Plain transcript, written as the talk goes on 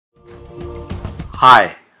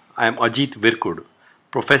Hi, I am Ajit Virkud,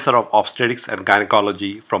 Professor of Obstetrics and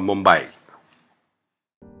Gynecology from Mumbai.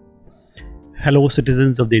 Hello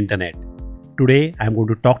citizens of the internet. Today I am going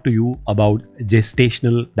to talk to you about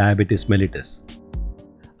gestational diabetes mellitus.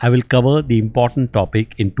 I will cover the important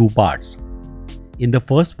topic in two parts. In the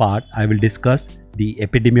first part, I will discuss the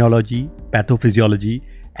epidemiology, pathophysiology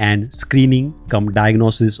and screening cum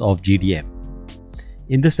diagnosis of GDM.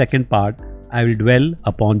 In the second part, I will dwell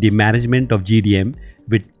upon the management of GDM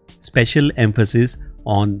with special emphasis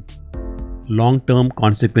on long-term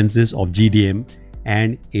consequences of GDM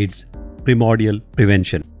and its primordial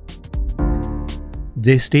prevention.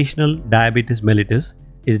 Gestational diabetes mellitus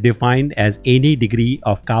is defined as any degree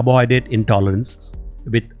of carbohydrate intolerance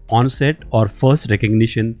with onset or first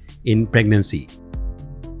recognition in pregnancy.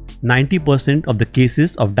 90% of the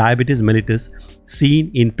cases of diabetes mellitus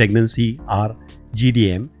seen in pregnancy are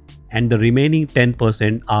GDM, and the remaining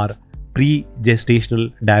 10% are pre-gestational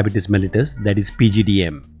diabetes mellitus, that is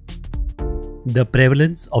PGDM. The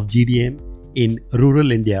prevalence of GDM in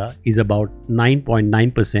rural India is about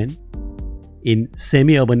 9.9%. In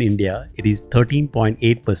semi-urban India, it is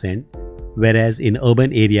 13.8%, whereas in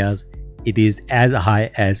urban areas, it is as high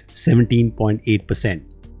as 17.8%.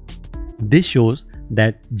 This shows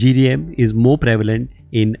that GDM is more prevalent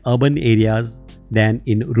in urban areas than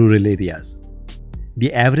in rural areas.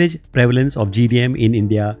 The average prevalence of GDM in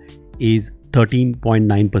India is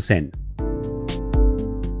 13.9%.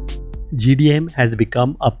 GDM has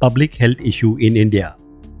become a public health issue in India.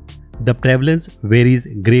 The prevalence varies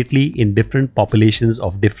greatly in different populations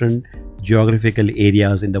of different geographical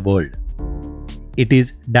areas in the world. It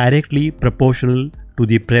is directly proportional to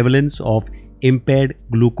the prevalence of impaired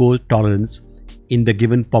glucose tolerance in the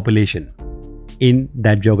given population in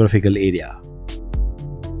that geographical area.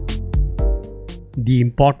 The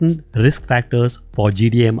important risk factors for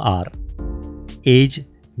GDM are age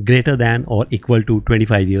greater than or equal to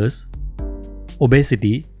 25 years,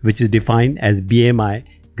 obesity, which is defined as BMI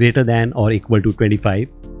greater than or equal to 25,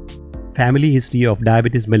 family history of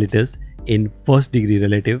diabetes mellitus in first degree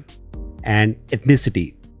relative, and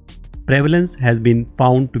ethnicity. Prevalence has been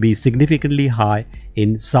found to be significantly high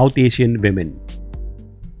in South Asian women.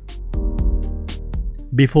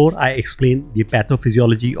 Before I explain the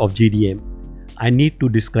pathophysiology of GDM, I need to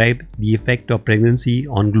describe the effect of pregnancy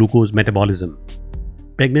on glucose metabolism.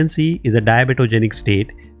 Pregnancy is a diabetogenic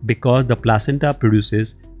state because the placenta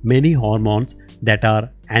produces many hormones that are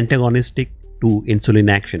antagonistic to insulin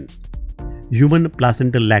action. Human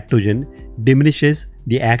placental lactogen diminishes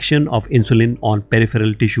the action of insulin on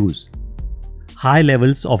peripheral tissues. High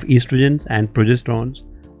levels of estrogens and progesterones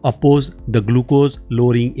oppose the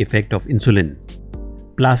glucose-lowering effect of insulin.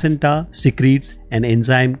 Placenta secretes an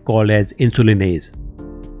enzyme called as insulinase.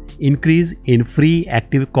 Increase in free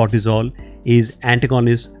active cortisol is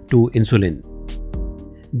antagonist to insulin.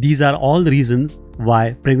 These are all the reasons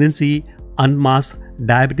why pregnancy unmasks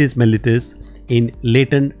diabetes mellitus in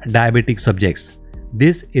latent diabetic subjects.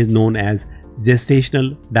 This is known as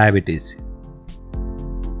gestational diabetes.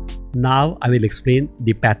 Now I will explain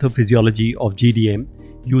the pathophysiology of GDM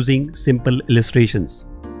using simple illustrations.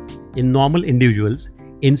 In normal individuals,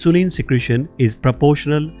 insulin secretion is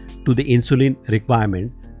proportional to the insulin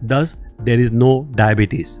requirement, thus there is no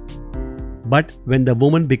diabetes. But when the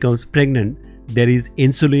woman becomes pregnant, there is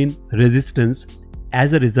insulin resistance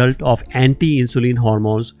as a result of anti-insulin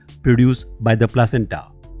hormones produced by the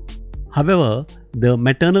placenta. However, the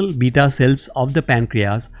maternal beta cells of the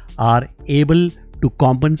pancreas are able to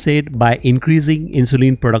compensate by increasing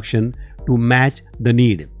insulin production to match the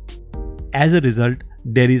need. As a result,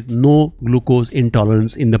 there is no glucose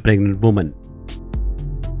intolerance in the pregnant woman.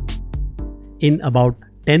 In about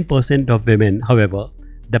 10% of women, however,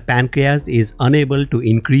 the pancreas is unable to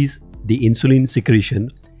increase the insulin secretion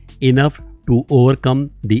enough to overcome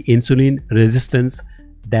the insulin resistance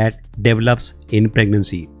that develops in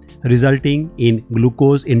pregnancy, resulting in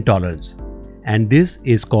glucose intolerance, and this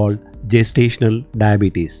is called gestational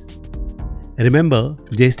diabetes. Remember,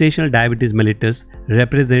 gestational diabetes mellitus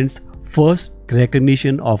represents first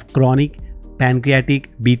recognition of chronic pancreatic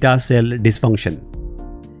beta cell dysfunction.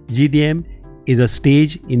 GDM is a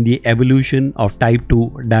stage in the evolution of type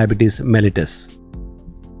 2 diabetes mellitus.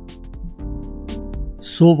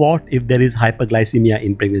 So what if there is hyperglycemia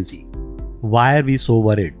in pregnancy? Why are we so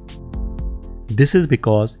worried? This is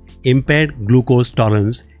because impaired glucose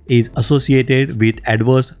tolerance is associated with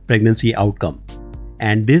adverse pregnancy outcome,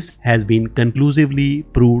 and this has been conclusively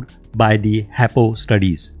proved by the HAPO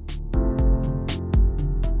studies.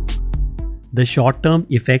 The short-term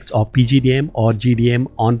effects of PGDM or GDM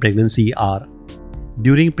on pregnancy are: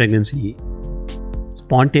 during pregnancy,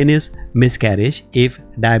 spontaneous miscarriage if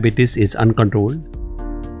diabetes is uncontrolled,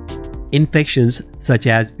 infections such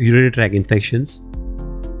as urinary tract infections,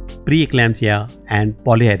 preeclampsia and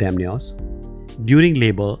polyhydramnios, during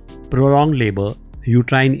labor, prolonged labor,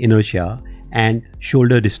 uterine inertia and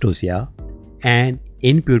shoulder dystocia, and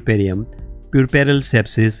in puerperium, puerperal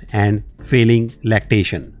sepsis and failing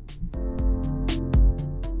lactation.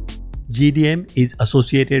 GDM is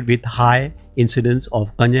associated with high incidence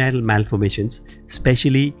of congenital malformations,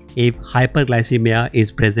 especially if hyperglycemia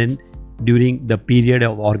is present during the period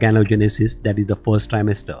of organogenesis, that is the first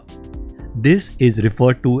trimester. This is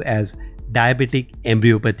referred to as diabetic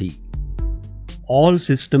embryopathy. All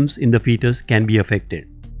systems in the fetus can be affected.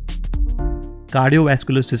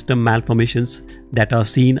 Cardiovascular system malformations that are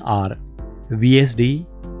seen are VSD,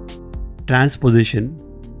 transposition,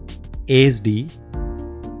 ASD,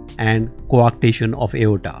 and coarctation of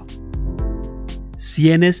aorta.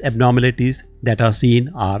 CNS abnormalities that are seen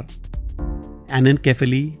are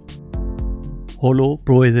anencephaly,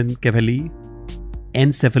 holoprosencephaly,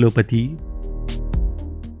 encephalopathy,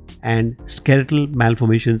 and skeletal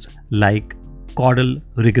malformations like caudal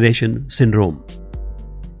regression syndrome.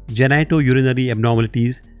 Genitourinary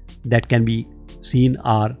abnormalities that can be seen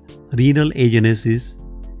are renal agenesis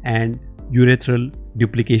and urethral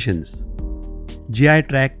duplications. GI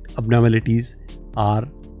tract abnormalities are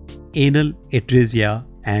anal atresia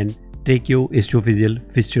and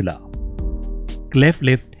tracheoesophageal fistula. Cleft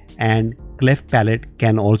lip and cleft palate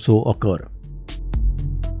can also occur.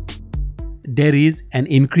 There is an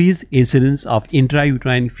increased incidence of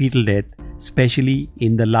intrauterine fetal death, especially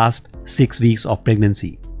in the last 6 weeks of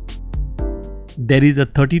pregnancy. There is a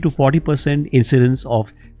 30 to 40% incidence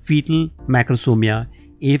of fetal macrosomia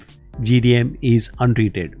if GDM is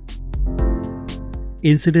untreated.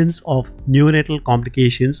 Incidence of neonatal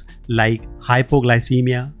complications like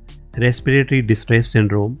hypoglycemia, respiratory distress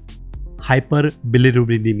syndrome,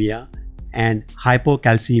 hyperbilirubinemia, and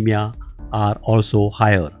hypocalcemia are also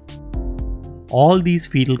higher. All these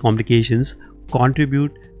fetal complications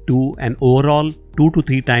contribute to an overall 2 to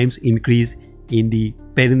 3 times increase in the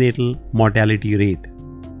perinatal mortality rate.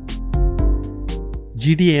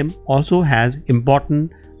 GDM also has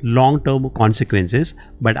important long-term consequences,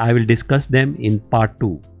 but I will discuss them in part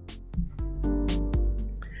 2.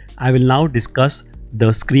 I will now discuss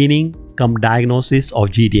the screening cum diagnosis of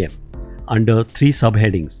GDM under 3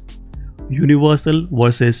 subheadings: universal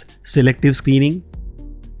versus selective screening,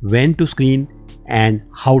 when to screen, and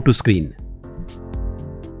how to screen.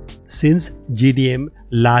 Since GDM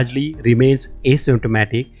largely remains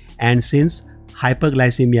asymptomatic and since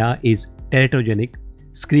hyperglycemia is teratogenic,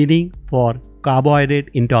 screening for carbohydrate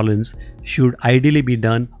intolerance should ideally be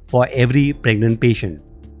done for every pregnant patient.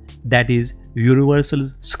 That is,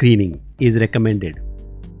 universal screening is recommended.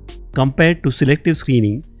 Compared to selective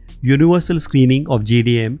screening, universal screening of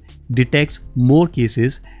GDM detects more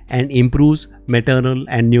cases and improves maternal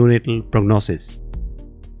and neonatal prognosis.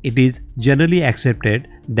 It is generally accepted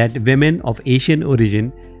that women of Asian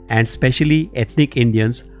origin and especially ethnic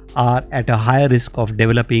Indians are at a higher risk of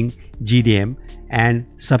developing GDM and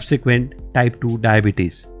subsequent type 2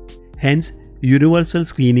 diabetes. Hence, universal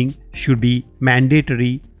screening should be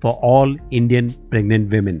mandatory for all Indian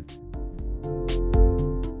pregnant women.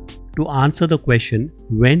 To answer the question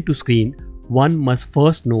when to screen, one must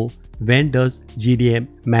first know when does GDM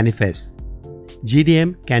manifest.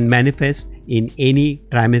 GDM can manifest in any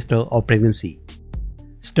trimester of pregnancy.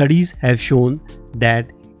 Studies have shown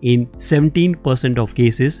that in 17% of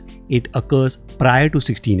cases it occurs prior to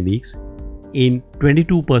 16 weeks. In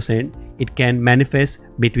 22% it can manifest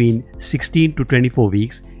between 16 to 24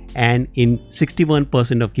 weeks, and in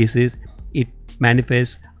 61% of cases it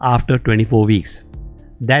manifests after 24 weeks.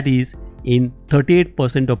 That is, in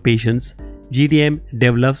 38% of patients, GDM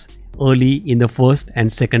develops early in the first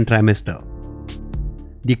and second trimester.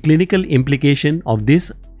 The clinical implication of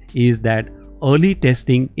this is that early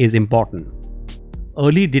testing is important.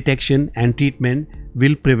 Early detection and treatment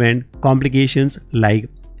will prevent complications like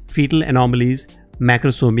fetal anomalies,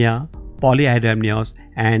 macrosomia, polyhydramnios,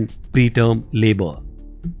 and preterm labor.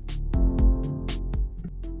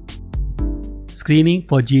 Screening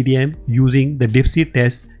for GDM using the DIPSI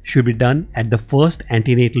test should be done at the first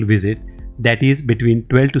antenatal visit, that is between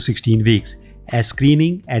 12 to 16 weeks, as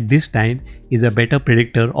screening at this time is a better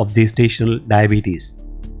predictor of gestational diabetes.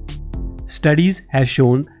 Studies have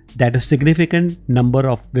shown that a significant number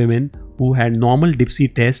of women who had normal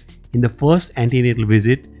DIPSI tests in the first antenatal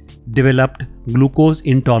visit developed glucose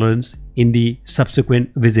intolerance in the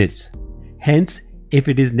subsequent visits. Hence, if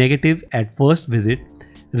it is negative at first visit,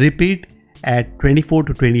 repeat at 24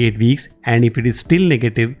 to 28 weeks, and if it is still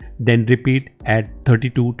negative, then repeat at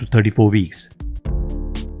 32 to 34 weeks.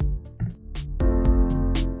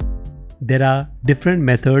 There are different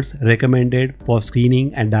methods recommended for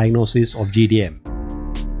screening and diagnosis of GDM.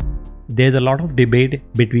 There's a lot of debate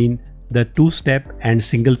between the two-step and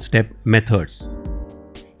single-step methods.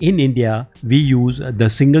 In India, we use the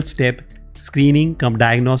single-step screening cum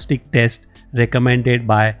diagnostic test recommended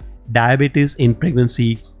by Diabetes in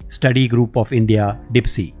Pregnancy Study Group of India,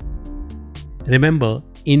 DIPSI. Remember,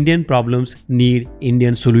 Indian problems need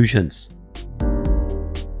Indian solutions.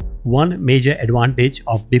 One major advantage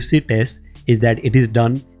of DIPSI test is that it is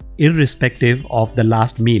done irrespective of the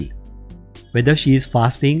last meal. Whether she is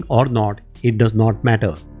fasting or not, it does not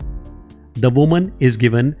matter. The woman is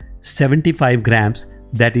given 75 grams,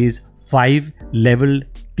 that is 5 level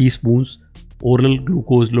teaspoons oral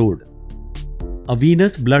glucose load. A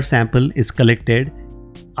venous blood sample is collected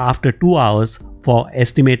after 2 hours for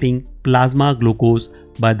estimating plasma glucose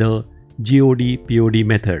by the GOD-POD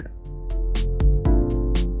method.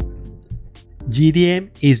 GDM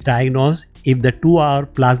is diagnosed if the 2-hour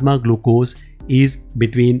plasma glucose is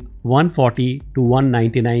between 140 to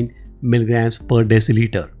 199 milligrams per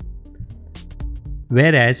deciliter.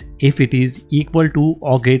 Whereas if it is equal to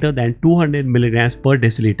or greater than 200 milligrams per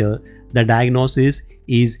deciliter, the diagnosis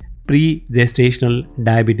is pre-gestational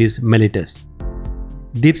diabetes mellitus.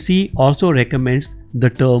 DIPSI also recommends the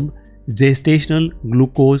term gestational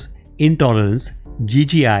glucose intolerance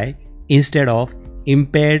 (GGI) instead of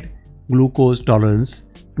impaired glucose tolerance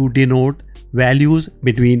to denote values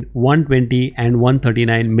between 120 and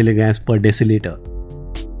 139 milligrams per deciliter.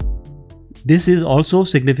 This is also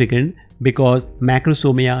significant because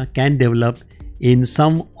macrosomia can develop in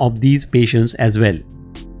some of these patients as well.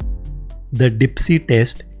 The DIPSI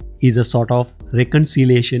test is a sort of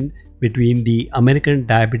reconciliation between the American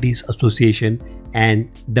Diabetes Association and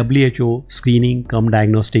WHO screening cum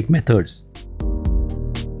diagnostic methods.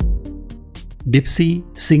 DIPSI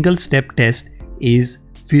single-step test is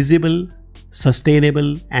feasible,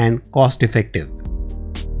 sustainable, and cost-effective.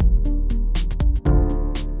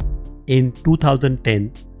 In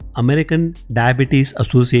 2010, American Diabetes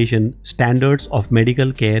Association Standards of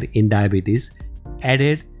Medical Care in Diabetes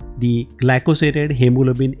added the glycosated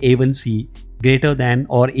hemoglobin A1C greater than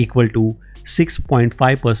or equal to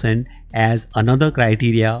 6.5% as another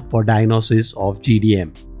criteria for diagnosis of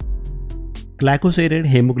GDM. Glycosated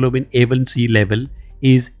hemoglobin A1C level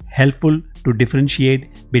is helpful to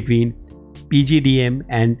differentiate between PGDM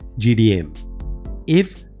and GDM.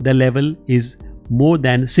 If the level is more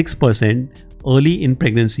than 6% early in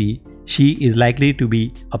pregnancy, she is likely to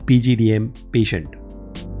be a PGDM patient.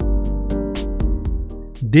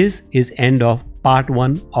 This is end of part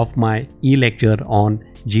 1 of my e-lecture on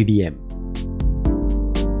GDM.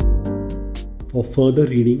 For further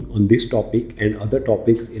reading on this topic and other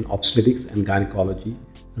topics in obstetrics and gynecology,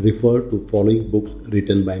 refer to following books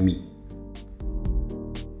written by me.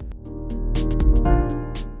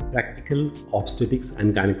 Practical Obstetrics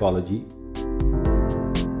and Gynecology,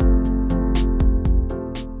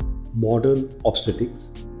 Modern Obstetrics,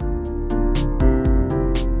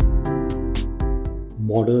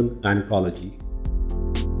 Modern Gynecology,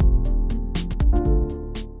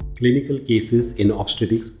 Clinical Cases in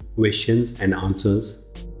Obstetrics, Questions and Answers,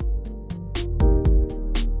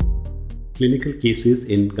 Clinical Cases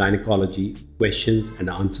in Gynecology, Questions and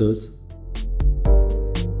Answers,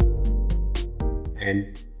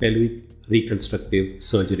 and Pelvic Reconstructive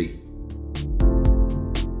Surgery.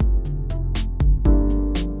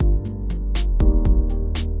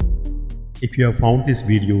 If you have found this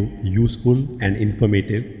video useful and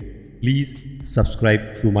informative, please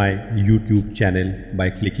subscribe to my YouTube channel by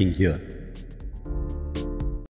clicking here.